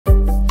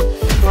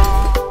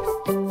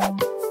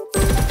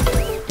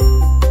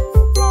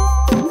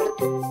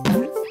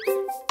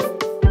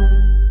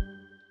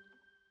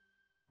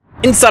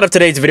Inside of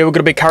today's video, we're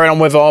going to be carrying on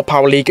with our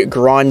Power League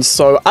grind.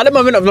 So at the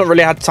moment, I've not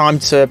really had time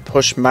to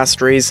push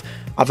masteries.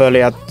 I've only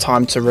had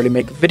time to really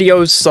make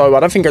videos, so I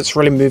don't think it's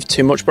really moved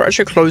too much. But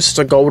actually close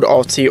to gold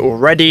RT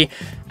already,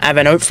 and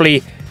then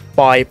hopefully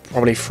by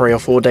probably 3 or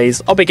 4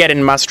 days, I'll be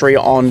getting mastery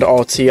on the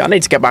RT. I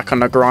need to get back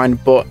on the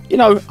grind, but you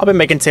know, I've been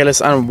making tier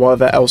lists and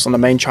whatever else on the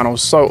main channel.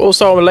 So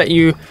also I'll let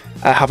you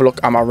have a look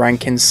at my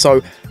rankings.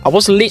 So I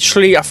was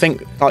literally, I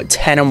think, like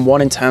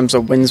 10-1 in terms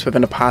of wins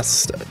within the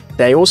past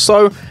day or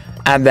so.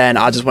 And then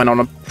I just went on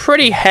a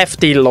pretty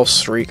hefty loss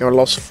streak. I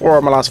lost 4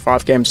 of my last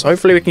 5 games. So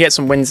hopefully we can get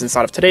some wins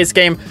inside of today's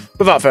game.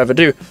 Without further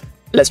ado,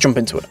 let's jump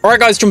into it. Alright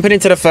guys, jumping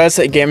into the first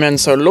game then.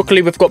 So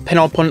luckily we've got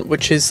Pinhole Punt,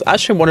 which is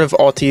actually one of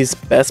RT's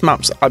best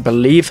maps, I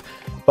believe.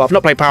 But I've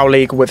not played Power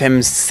League with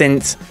him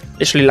since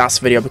literally last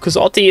video, because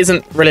RT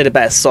isn't really the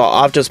best. So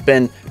I've just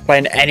been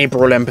playing any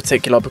brawler in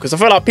particular, because I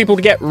feel like people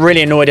get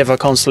really annoyed if I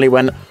constantly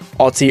win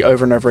RT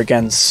over and over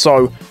again.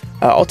 So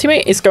our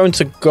teammate is going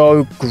to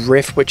go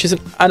Griff, which is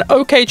an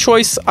okay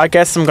choice. I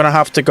guess I'm going to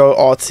have to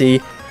go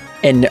RT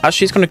in...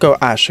 Actually, he's going to go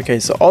Ash. Okay,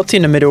 so RT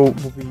in the middle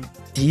will be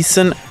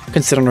decent,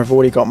 considering I've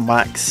already got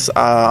Max.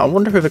 I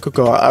wonder if I could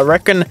go... I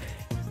reckon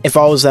if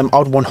I was them, I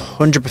would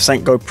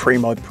 100% go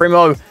Primo.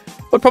 Primo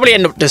would probably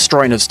end up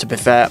destroying us, to be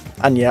fair.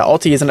 And yeah,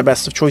 RT isn't the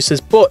best of choices,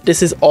 but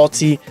this is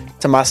RT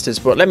to Masters.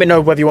 But let me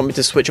know whether you want me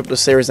to switch up the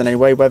series in any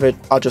way, whether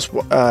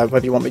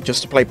you want me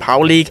just to play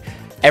Power League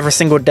every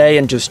single day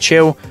and just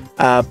chill.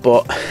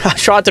 But I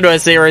tried to do a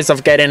series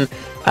of getting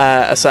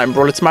a certain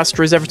brawler to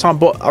masteries every time,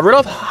 but I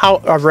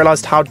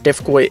realized how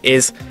difficult it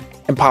is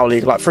in Power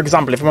League. Like, for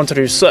example, if I want to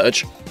do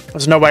Surge,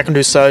 there's no way I can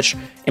do Surge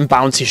in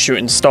Bounty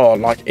Shooting Star.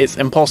 Like, it's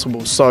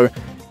impossible. So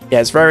yeah,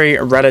 it's very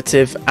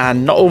relative,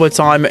 and not all the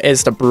time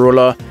is the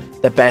brawler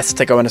the best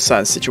to go in a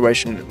certain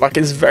situation. Like,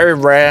 it's very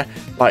rare.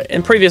 Like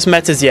in previous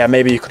metas, yeah,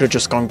 maybe you could have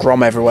just gone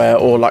Grom everywhere,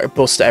 or like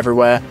Buster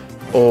everywhere,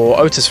 or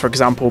Otis, for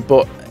example.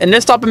 But in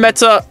this type of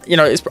meta, you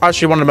know, it's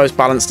actually one of the most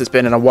balanced it's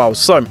been in a while.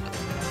 So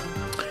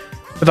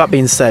with that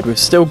being said, we've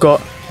still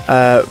got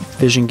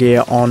vision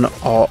gear on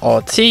our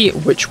RT,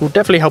 which will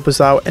definitely help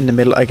us out in the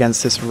middle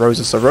against this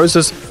Rosa. So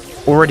Rosa's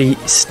already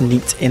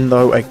sneaked in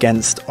though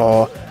against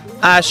our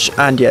Ash,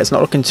 and yeah, it's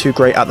not looking too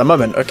great at the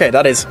moment. Okay,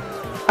 that is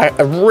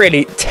a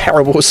really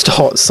terrible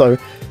start. So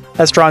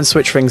let's try and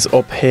switch things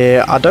up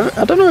here. I don't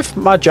know if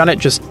my Janet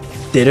just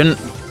didn't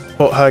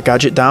put her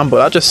gadget down, but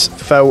that just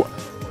felt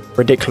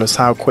ridiculous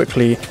how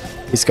quickly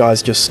these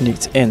guys just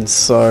sneaked in.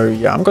 So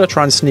yeah, I'm gonna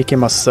try and sneak in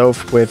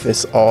myself with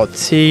this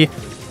RT.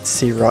 Let's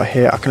see right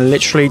here, I can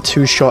literally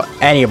two-shot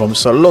any of them.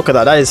 So look at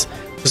that, that is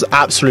just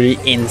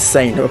absolutely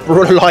insane. A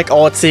brawler like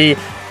RT,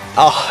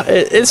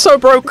 it's so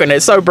broken.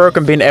 It's so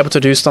broken being able to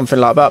do something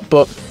like that,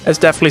 but there's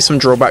definitely some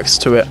drawbacks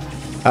to it.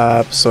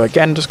 So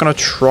again, just gonna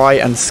try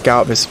and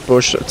scout this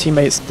bush.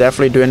 Teammates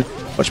definitely doing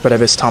much better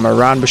this time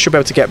around. We should be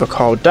able to get the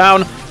call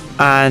down,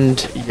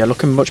 and yeah,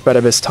 looking much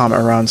better this time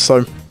around.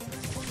 So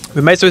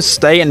we may as well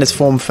stay in this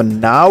form for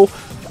now.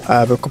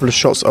 We're a couple of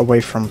shots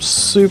away from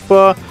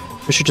super.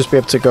 We should just be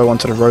able to go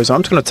onto the Rosa.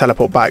 I'm just going to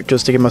teleport back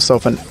just to give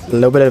myself a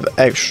little bit of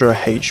extra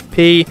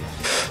HP.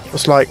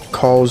 Looks like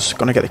Cole's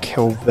going to get the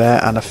kill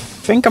there, and I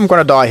think I'm going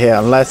to die here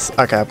unless...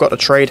 Okay, I've got a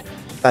trade.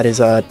 That is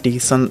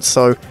decent.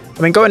 So,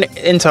 I mean, going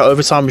into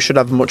overtime, we should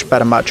have a much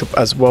better matchup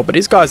as well. But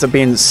these guys are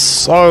being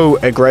so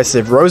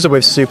aggressive. Rosa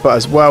with super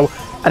as well,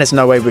 and there's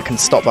no way we can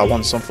stop that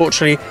one. So,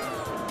 unfortunately,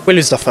 we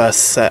lose the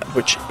first set,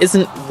 which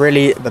isn't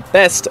really the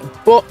best,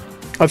 but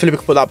hopefully we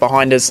can put that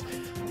behind us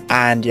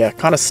and yeah,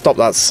 kind of stop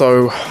that.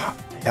 So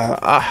yeah,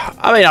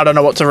 I mean, I don't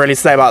know what to really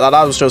say about that.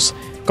 That was just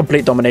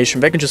complete domination.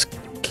 They can just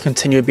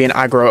continue being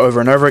aggro over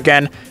and over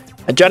again,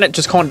 and Janet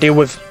just can't deal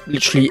with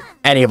literally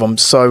any of them.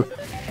 So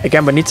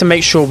again, we need to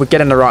make sure we're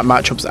getting the right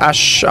matchups.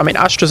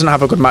 Ash doesn't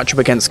have a good matchup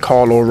against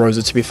Carl or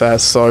Rosa, to be fair.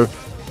 So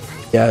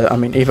yeah, I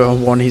mean, either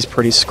one, he's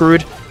pretty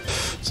screwed.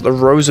 So the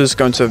Rosa's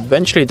going to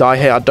eventually die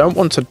here. I don't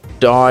want to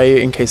die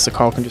in case the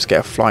Carl can just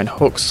get a flying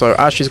hook. So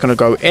Ash is going to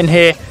go in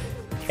here,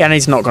 and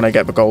he's not going to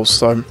get the goals.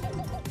 So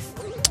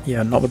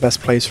yeah, not the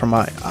best plays from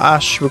my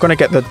Ash. We're going to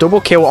get the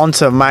double kill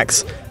onto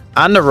Max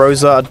and the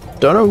Rosa. I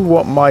don't know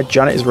what my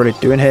Janet is really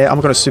doing here.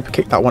 I'm going to super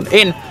kick that one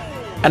in,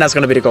 and that's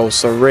going to be the goal.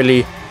 So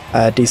really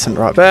decent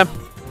right there.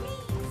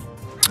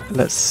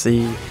 Let's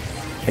see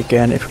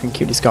again if we can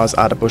keep these guys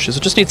out of bushes. I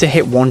just need to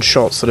hit one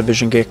shot so the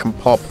vision gear can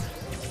pop,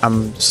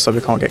 so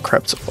we can't get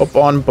crept up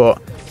on. But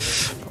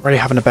not really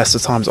having the best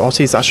of times.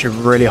 RT is actually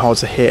really hard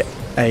to hit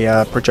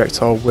a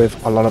projectile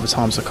with a lot of the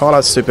time. So Carl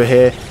has super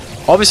here.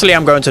 Obviously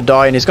I'm going to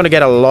die, and he's going to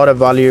get a lot of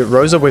value.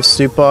 Rosa with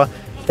super,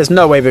 there's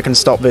no way we can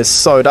stop this.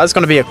 So that's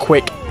going to be a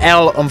quick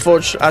L,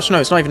 unfortunately. Actually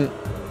no, it's not even...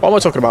 What am I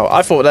talking about?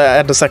 I thought I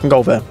had the second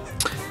goal there.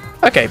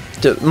 Okay,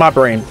 my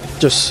brain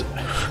just...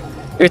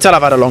 You can tell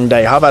I've had a long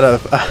day. I've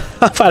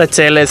had a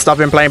tier list. I've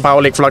been playing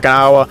Power League for like an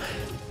hour.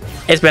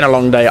 It's been a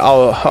long day.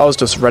 I was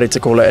just ready to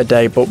call it a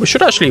day, but we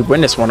should actually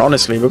win this one,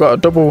 honestly. We've got a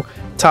double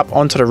tap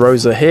onto the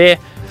Rosa here,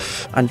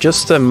 and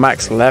just the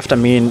Max left. I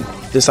mean,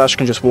 this Ash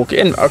can just walk it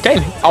in. Okay,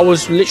 I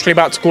was literally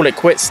about to call it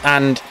quits,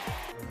 and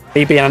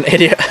me being an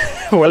idiot,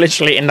 we're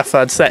literally in the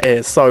third set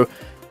here. So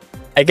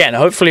again,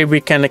 hopefully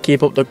we can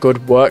keep up the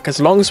good work as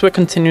long as we're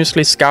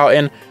continuously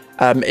scouting.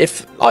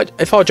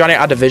 If our Johnny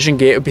had a vision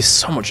gear, it would be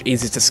so much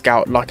easier to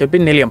scout. Like, it'd be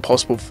nearly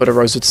impossible for the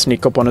Rosa to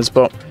sneak up on us,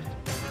 but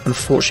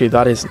unfortunately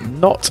that is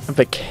not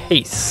the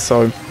case.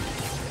 So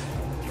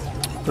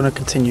I'm going to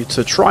continue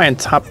to try and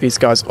tap these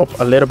guys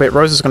up a little bit.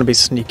 Rosa's going to be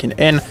sneaking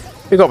in.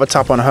 We got the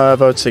tap on her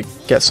though to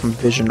get some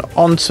vision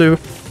onto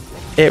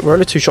it. We're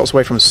only 2 shots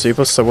away from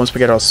super, so once we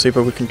get our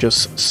super, we can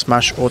just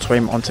smash auto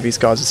aim onto these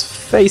guys'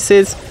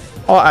 faces.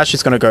 Our Ash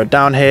is going to go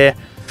down here,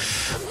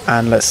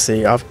 and let's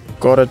see. I've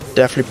got to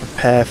definitely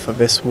prepare for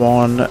this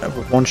one.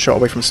 We're 1 shot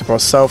away from super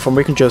ourselves, and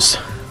we can just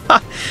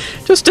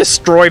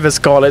destroy this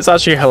Skull. It's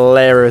actually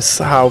hilarious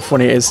how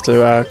funny it is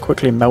to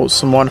quickly melt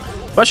someone.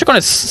 I'm actually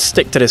going to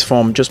stick to this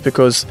form just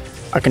because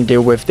I can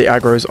deal with the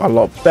aggros a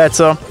lot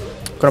better.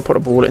 I'm going to put the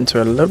ball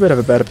into a little bit of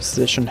a better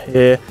position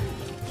here.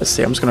 Let's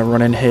see, I'm just going to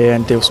run in here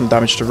and deal some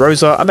damage to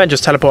Rosa and then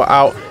just teleport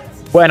out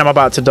when I'm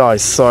about to die.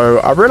 So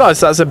I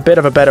realized that's a bit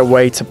of a better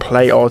way to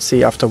play RT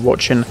after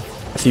watching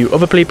a few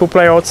other people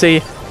play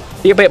RT.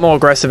 Be a bit more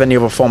aggressive in the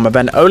other form and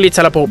then only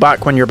teleport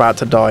back when you're about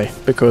to die,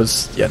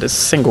 because yeah, this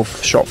single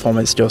shot form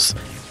is just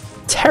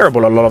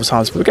terrible a lot of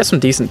times. But we get some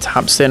decent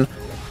taps in.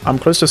 I'm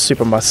close to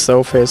super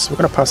myself here, so we're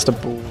going to pass the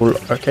ball,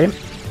 okay,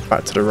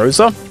 back to the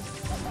Rosa.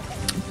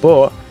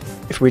 But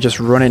if we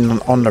just run in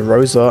on the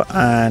Rosa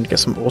and get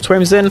some auto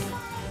aims in,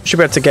 we should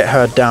be able to get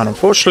her down.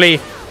 Unfortunately,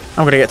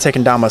 I'm going to get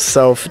taken down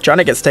myself.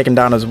 Janet gets taken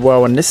down as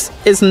well, and this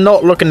is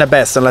not looking the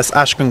best unless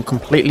Ash can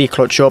completely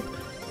clutch up.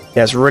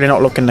 Yeah, it's really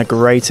not looking the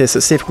greatest.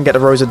 Let's see if we can get the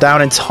Rosa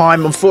down in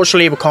time.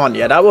 Unfortunately, we can't.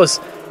 Yeah, that was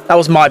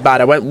my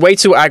bad. I went way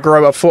too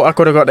aggro. I thought I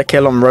could have got the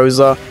kill on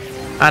Rosa,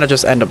 and I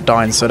just end up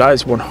dying. So that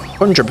is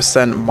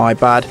 100% my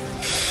bad.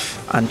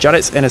 And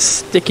Janet's in a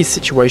sticky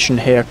situation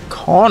here.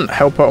 Can't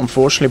help her,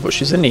 unfortunately, but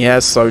she's in the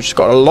air, so she's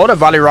got a lot of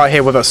value right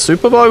here with her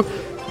super bow.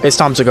 It's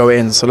time to go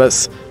in, so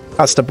let's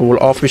pass the ball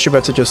off. We should be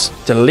able to just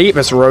delete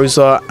this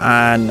Rosa,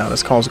 and no,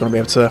 this Carl's going to be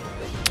able to...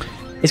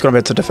 He's going to be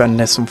able to defend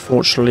this,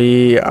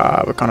 unfortunately. We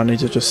kind of need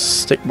to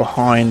just stick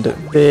behind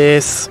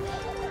this.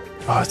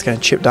 Oh, it's going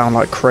to chip down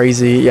like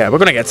crazy. Yeah, we're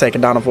going to get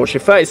taken down,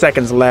 unfortunately. 30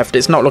 seconds left.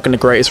 It's not looking the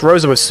greatest.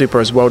 Rosa with super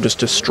as well just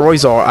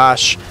destroys our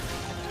Ash.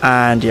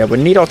 And yeah,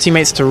 we need our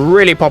teammates to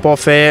really pop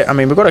off here. I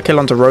mean, we've got a kill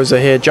onto Rosa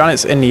here.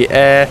 Janet's in the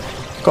air.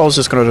 Carl's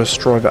just going to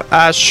destroy the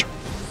Ash.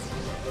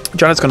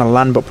 Janet's going to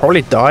land, but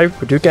probably die.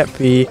 We do get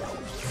the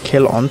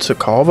kill onto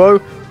Carvo.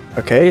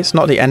 Okay, it's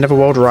not the end of the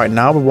world right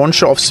now. We're 1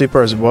 shot off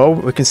super as well.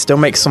 We can still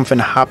make something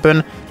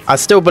happen. I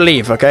still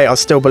believe, okay? I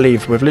still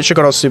believe. We've literally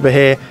got our super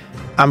here,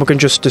 and we can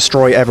just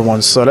destroy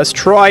everyone. So let's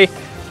try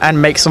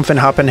and make something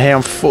happen here.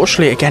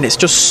 Unfortunately, again, it's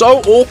just so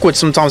awkward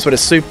sometimes with a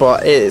super.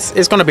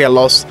 It's going to be a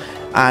loss.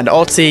 And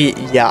RT,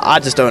 yeah, I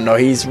just don't know.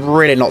 He's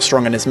really not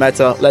strong in this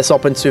meta. Let's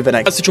hop into the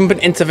next. Let's jump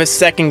into the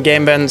second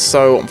game then.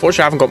 So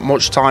unfortunately, I haven't got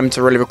much time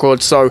to really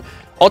record. So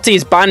RT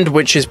is banned,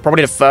 which is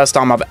probably the first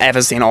time I've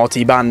ever seen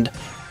RT banned.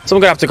 So I'm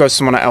going to have to go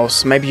someone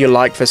else. Maybe you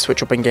like this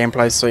switch up in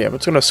gameplay. So yeah, we're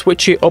just going to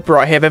switch it up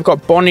right here. They've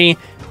got Bonnie,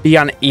 Bea,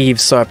 and Eve.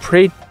 So a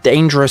pretty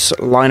dangerous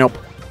lineup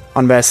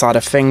on their side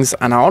of things.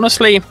 And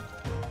honestly,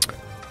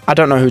 I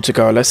don't know who to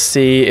go. Let's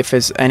see if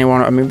there's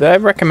anyone. I mean, they're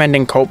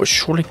recommending Colt, but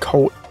surely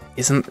Colt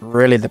isn't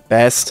really the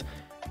best.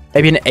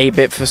 Maybe an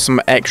 8-bit for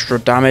some extra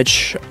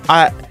damage.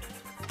 I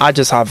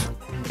just have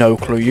no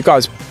clue. You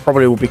guys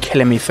probably will be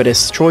killing me for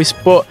this choice,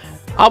 but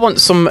I want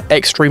some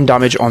extreme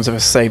damage onto the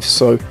safe.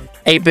 So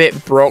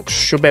 8-bit Brock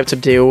should be able to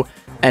deal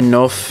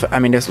enough. I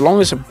mean, as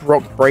long as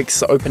Brock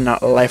breaks open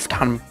that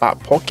left-hand back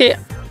pocket,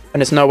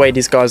 and there's no way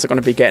these guys are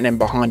going to be getting in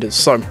behind us.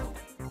 So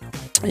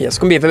yeah, it's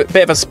going to be a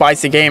bit of a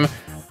spicy game.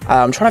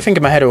 I'm trying to think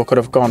in my head who I could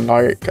have gone.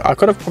 Like, I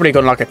could have probably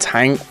gone like a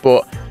tank,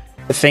 but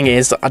the thing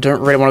is, I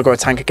don't really want to go a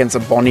tank against a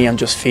Bonnie and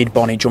just feed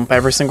Bonnie jump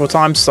every single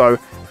time. So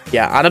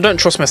yeah, and I don't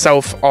trust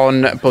myself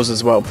on Buzz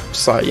as well.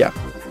 So yeah,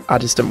 I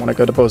just didn't want to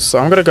go to Buzz. So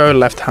I'm going to go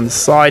left-hand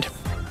side.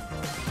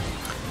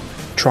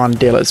 Try and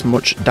deal as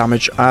much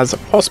damage as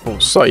possible.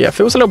 So yeah,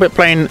 feels a little bit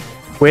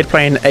weird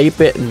playing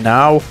 8-bit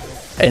now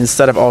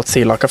instead of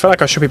RT. Like, I feel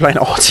like I should be playing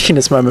RT in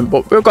this moment,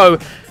 but we'll go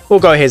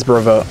his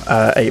brother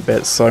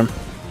 8-bit. So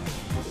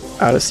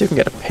let's see if we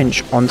can get a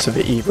pinch onto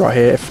the Eve right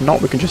here. If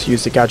not, we can just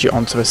use the gadget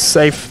onto the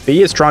safe.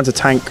 Bea is trying to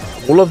tank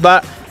all of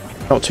that.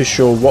 Not too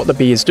sure what the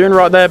Bea is doing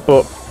right there,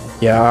 but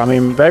yeah, I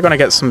mean, they're going to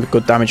get some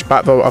good damage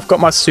back though. I've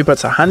got my super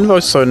to hand though,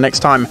 so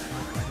next time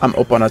I'm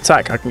up on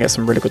attack, I can get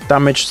some really good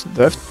damage.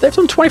 They've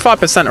done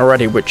 25%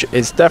 already, which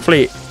is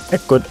definitely a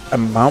good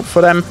amount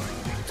for them.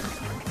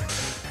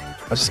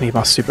 I just need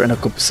my super in a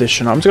good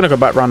position. I'm just going to go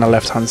back around the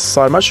left-hand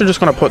side. I'm actually just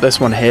going to put this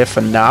one here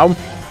for now,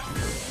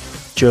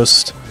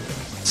 just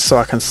so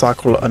I can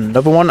cycle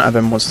another one, and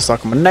then once I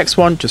cycle my next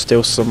one, just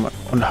deal some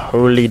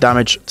unholy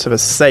damage to the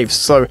safe.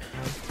 So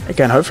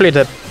again, hopefully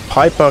the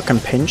Piper can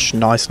pinch.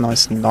 Nice.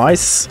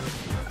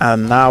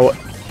 And now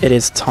it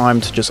is time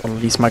to just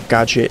unleash my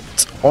gadget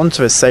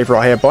onto the safe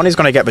right here. Bonnie's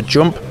going to get the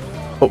jump,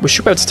 but we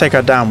should be able to take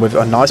her down with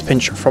a nice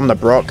pinch from the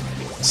Brock.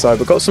 So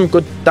we've got some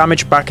good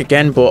damage back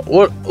again, but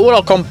all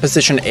our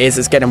composition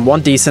is getting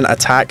one decent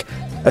attack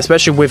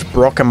especially with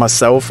Brock and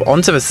myself,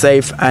 onto the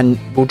safe, and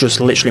we'll just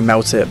literally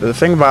melt it. But the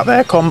thing about the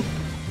air comp,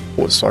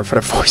 oh, sorry for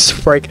the voice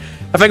break.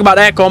 The thing about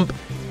air comp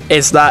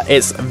is that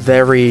it's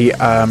very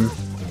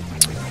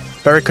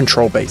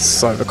control based,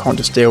 so they can't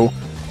just deal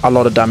a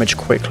lot of damage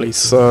quickly.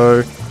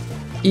 So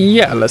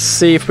yeah, let's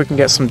see if we can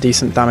get some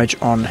decent damage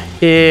on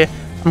here.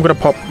 I'm gonna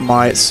pop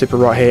my super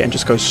right here and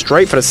just go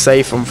straight for the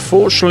safe.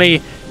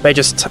 Unfortunately, they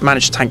just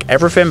managed to tank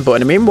everything, but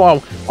in the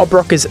meanwhile, our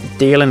Brock is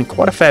dealing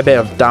quite a fair bit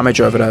of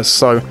damage over there.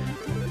 So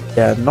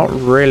yeah, not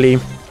really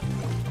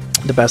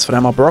the best for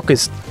them. Our Brock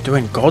is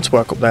doing God's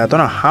work up there. I don't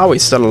know how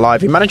he's still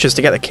alive. He manages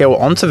to get the kill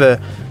onto the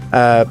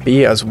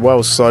B as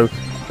well, so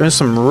doing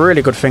some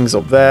really good things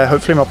up there.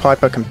 Hopefully my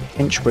Piper can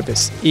pinch with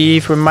this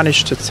Eve. We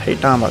managed to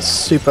take down that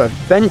super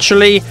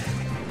eventually,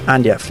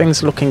 and yeah,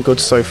 things looking good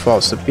so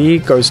far. So B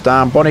goes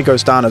down, Bonnie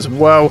goes down as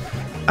well,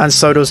 and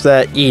so does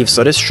their Eve.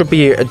 So this should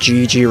be a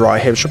GG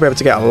right here. We should be able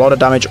to get a lot of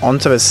damage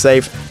onto the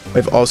safe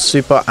with our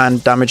super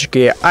and damage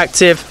gear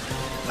active.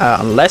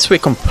 Unless we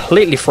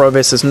completely throw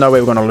this, there's no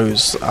way we're going to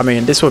lose. I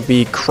mean, this would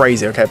be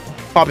crazy. Okay,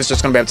 Piper's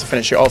just going to be able to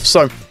finish it off.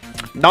 So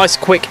nice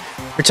quick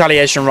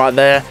retaliation right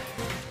there.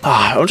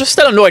 I'm just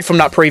still annoyed from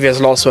that previous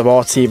loss with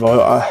RT, but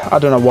I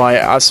don't know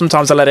why.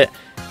 Sometimes I let it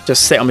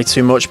just sit on me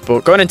too much.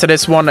 But going into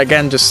this one,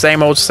 again, just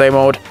same old, same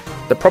old.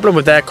 The problem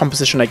with their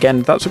composition,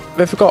 again, that's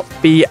they've got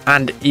B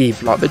and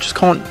Eve. Like, they just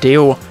can't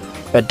deal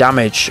their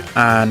damage.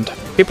 And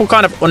people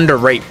kind of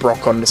underrate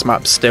Brock on this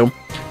map still.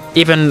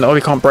 Even though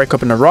he can't break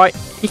up in the right,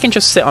 he can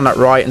just sit on that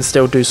right and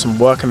still do some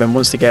work. And then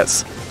once he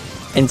gets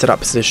into that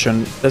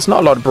position, there's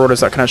not a lot of brawlers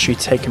that can actually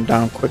take him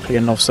down quickly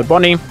enough. So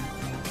Bonnie,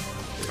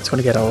 it's going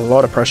to get a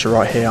lot of pressure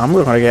right here. I'm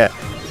going to get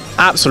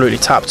absolutely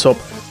tapped up,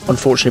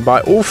 unfortunately,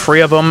 by all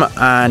three of them.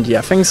 And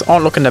yeah, things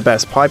aren't looking the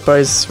best. Piper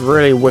is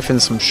really whiffing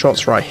some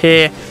shots right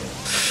here.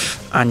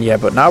 And yeah,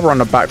 but now we're on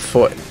the back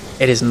foot.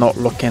 It is not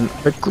looking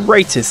the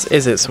greatest,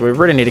 is it? So we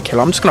really need a kill.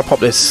 I'm just going to pop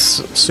this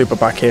super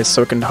back here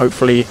so we can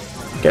hopefully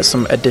get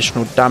some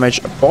additional damage.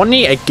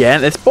 Bonnie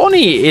again. This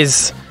Bonnie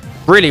is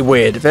really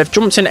weird. They've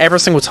jumped in every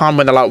single time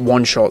when they're like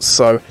one shots.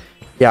 So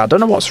yeah, I don't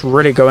know what's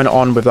really going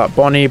on with that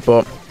Bonnie,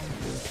 but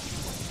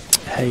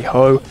hey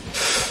ho.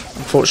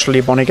 Unfortunately,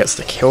 Bonnie gets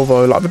the kill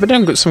though. Like, they've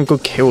been doing some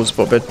good kills,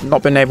 but they've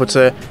not been able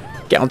to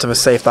get onto the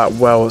safe that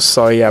well.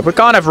 So yeah, we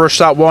kind of rushed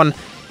that one.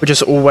 We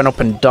just all went up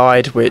and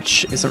died,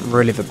 which isn't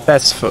really the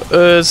best for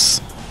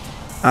us.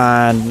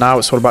 And now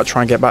it's all about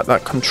trying to get back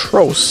that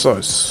control.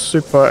 So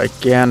super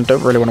again.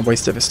 Don't really want to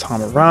waste it this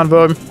time around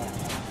though.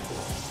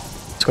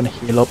 Just going to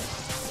heal up.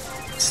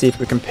 See if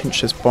we can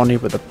pinch this Bonnie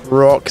with a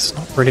Brock. It's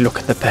not really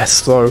looking the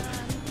best though,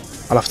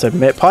 I'll have to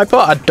admit. Piper,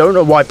 I don't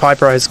know why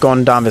Piper has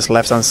gone down this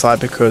left hand side,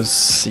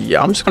 because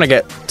yeah, I'm just going to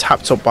get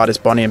tapped up by this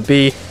Bonnie and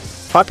B.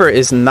 Piper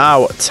is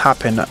now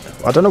tapping.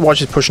 I don't know why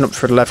she's pushing up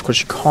for the left, because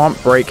she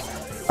can't break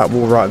that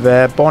wall right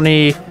there.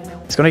 Bonnie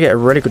is going to get a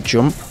really good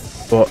jump,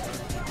 but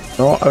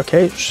not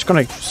okay. She's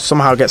going to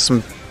somehow get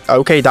some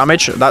okay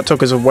damage. That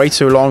took us way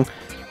too long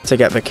to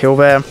get the kill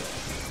there,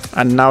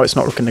 and now it's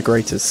not looking the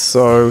greatest.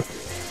 So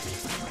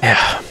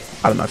yeah,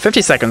 I don't know,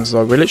 50 seconds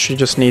though. We literally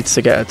just need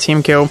to get a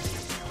team kill.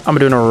 I'm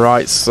doing all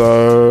right,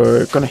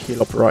 so gonna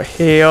heal up right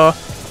here.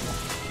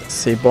 Let's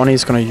see,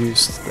 Bonnie's gonna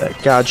use their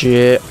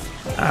gadget,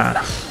 and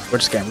we're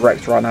just getting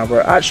wrecked right now.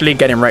 We're actually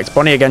getting wrecked.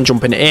 Bonnie again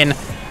jumping in,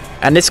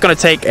 and it's gonna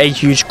take a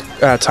huge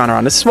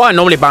turnaround. This is why I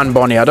normally ban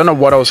Bonnie. I don't know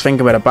what I was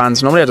thinking with the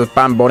bans. Normally I just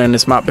ban Bonnie in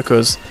this map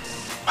because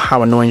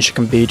how annoying she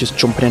can be, just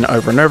jumping in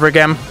over and over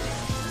again.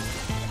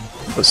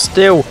 But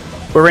still,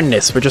 we're in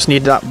this. We just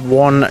need that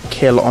one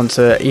kill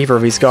onto either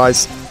of these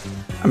guys,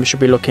 and we should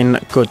be looking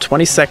good.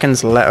 20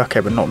 seconds left.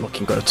 Okay, we're not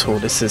looking good at all.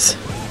 This is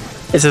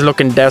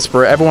looking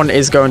desperate. Everyone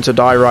is going to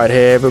die right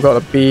here. We've got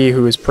a B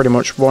who is pretty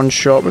much one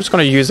shot. We're just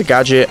going to use a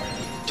gadget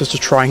just to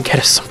try and get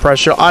us some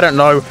pressure. I don't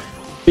know.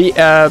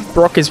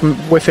 Brock is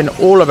whiffing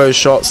all of those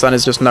shots, and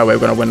there's just no way we're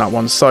going to win that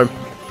one. So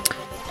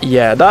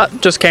yeah,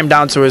 that just came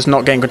down to us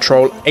not getting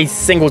control a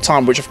single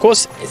time, which of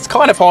course it's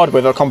kind of hard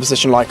with a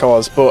composition like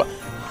ours, but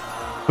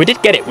we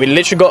did get it. We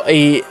literally got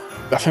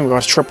I think we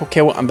got a triple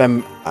kill, and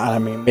then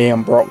me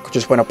and Brock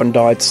just went up and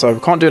died. So we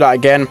can't do that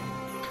again.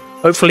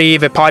 Hopefully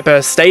the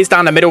Piper stays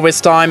down the middle this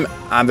time,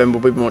 and then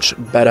we'll be much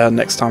better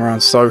next time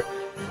around. So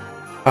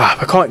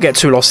we can't get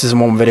 2 losses in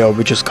one video.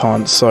 We just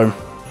can't. So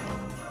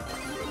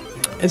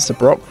is the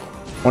Brock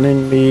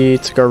wanting me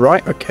to go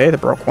right? Okay, the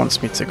Brock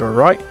wants me to go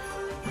right.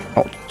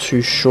 Not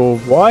too sure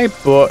why,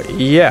 but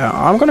yeah,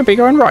 I'm going to be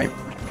going right.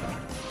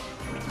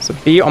 So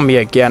B on me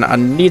again. I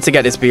need to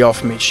get this B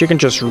off me. She can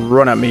just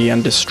run at me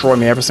and destroy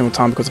me every single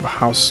time because of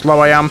how slow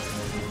I am.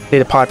 Need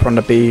the Piper on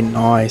the B.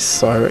 Nice.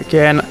 So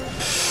again,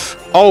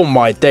 oh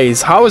my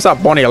days, how is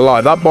that Bonnie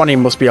alive? That Bonnie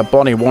must be a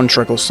Bonnie one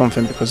trick or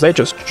something, because they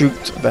just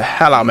juked the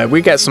hell out of me.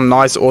 We get some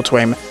nice auto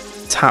aim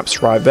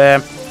taps right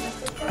there,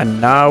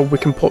 and now we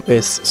can put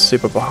this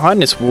super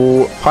behind this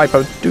wall.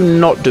 Piper, do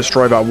not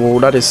destroy that wall.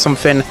 That is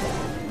something.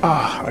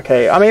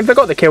 Okay, I mean, they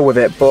got the kill with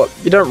it, but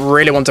you don't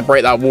really want to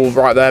break that wall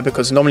right there,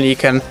 because normally you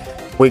can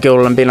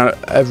wiggle and be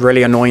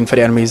really annoying for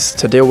the enemies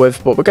to deal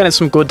with. But we're getting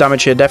some good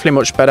damage here, definitely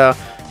much better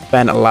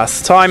than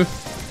last time.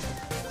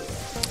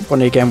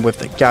 Bonnie again with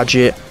the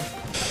gadget.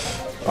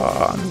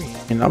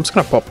 I'm just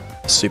going to pop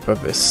Super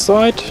this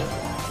side.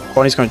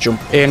 Bonnie's going to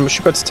jump in. We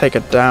should be able to take her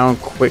down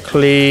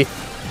quickly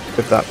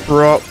with that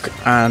Brock.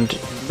 And you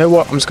know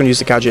what? I'm just going to use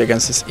the gadget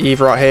against this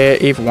Eve right here.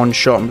 Eve one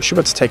shot. And we should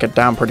be able to take her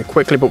down pretty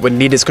quickly. But we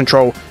need his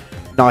control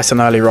nice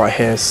and early right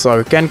here. So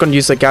again, going to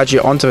use the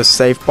gadget onto a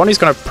safe. Bonnie's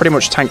going to pretty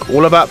much tank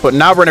all of that. But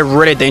now we're in a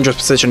really dangerous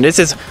position. This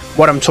is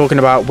what I'm talking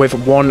about with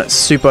one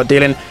Super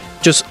dealing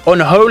just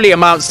unholy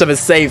amounts of a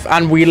safe.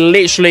 And we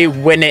literally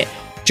win it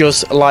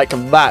just like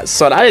that.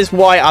 So that is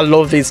why I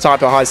love these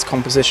type of heist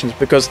compositions,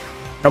 because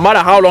no matter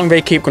how long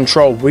they keep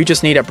control, we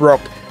just need a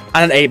Brock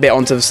and an 8-bit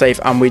onto the safe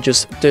and we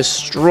just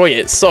destroy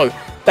it. So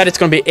that is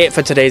going to be it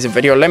for today's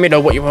video. Let me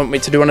know what you want me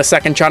to do on the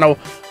second channel.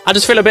 I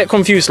just feel a bit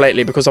confused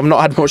lately because I've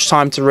not had much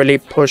time to really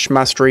push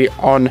mastery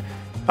on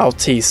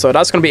LT. So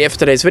that's going to be it for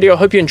today's video.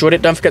 Hope you enjoyed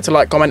it. Don't forget to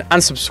like, comment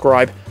and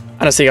subscribe,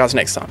 and I'll see you guys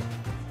next time.